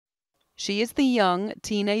She is the young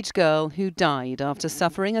teenage girl who died after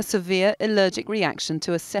suffering a severe allergic reaction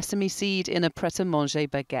to a sesame seed in a Pret A Manger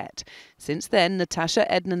baguette. Since then, Natasha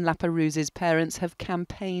Ednan-Laperouse's parents have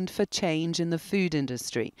campaigned for change in the food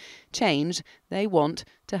industry. Change they want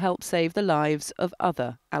to help save the lives of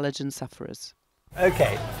other allergen sufferers.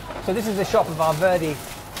 OK, so this is the shop of our Verdi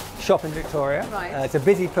shop in Victoria. Right. It's a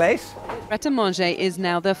busy place. Pret A Manger is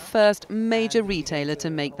now the first major retailer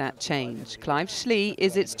to make that change. Clive Schlee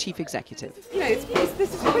is its chief executive. You know,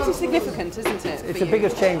 this is pretty significant, isn't it? It's the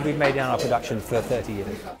biggest change we've made in our production for 30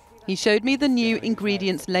 years. He showed me the new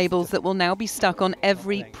ingredients labels that will now be stuck on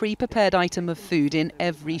every pre-prepared item of food in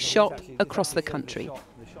every shop across the country.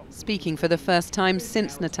 Speaking for the first time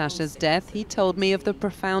since Natasha's death, he told me of the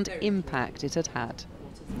profound impact it had had.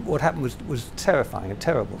 What happened was terrifying and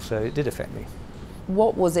terrible, so it did affect me.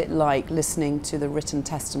 What was it like listening to the written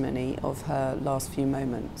testimony of her last few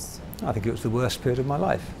moments? I think it was the worst period of my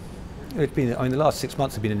life. The last 6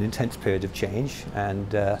 months have been an intense period of change, and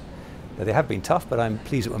they have been tough, but I'm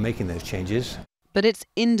pleased that we're making those changes. But it's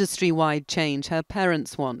industry-wide change her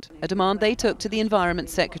parents want, a demand they took to the Environment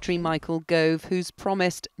Secretary Michael Gove, who's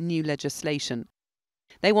promised new legislation.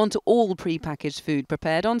 They want all pre-packaged food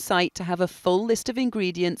prepared on site to have a full list of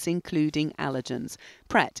ingredients, including allergens.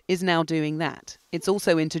 Pret is now doing that. It's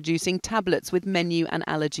also introducing tablets with menu and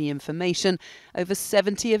allergy information. Over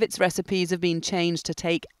 70 of its recipes have been changed to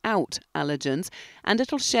take out allergens, and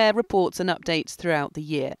it'll share reports and updates throughout the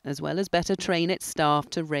year, as well as better train its staff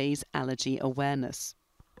to raise allergy awareness.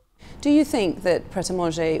 Do you think that Pret A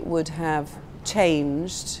Manger would have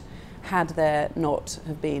changed had there not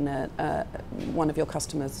have been one of your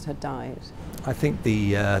customers had died? I think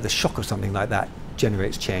the shock of something like that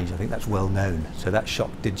generates change. I think that's well known. So that shock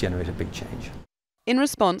did generate a big change. In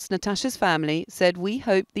response, Natasha's family said, "We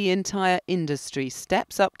hope the entire industry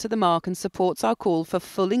steps up to the mark and supports our call for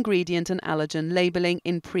full ingredient and allergen labelling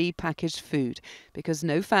in pre-packaged food, because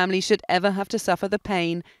no family should ever have to suffer the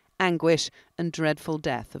pain, anguish and dreadful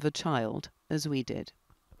death of a child as we did."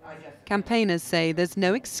 Campaigners say there's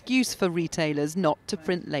no excuse for retailers not to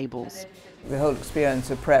print labels. The whole experience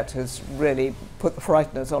of Pret has really put the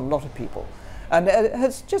frighteners on a lot of people, and it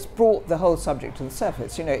has just brought the whole subject to the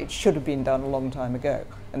surface. You know, it should have been done a long time ago,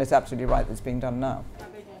 and it's absolutely right that it's being done now.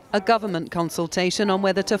 A government consultation on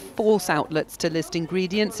whether to force outlets to list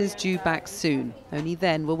ingredients is due back soon. Only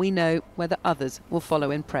then will we know whether others will follow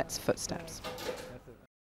in Pret's footsteps.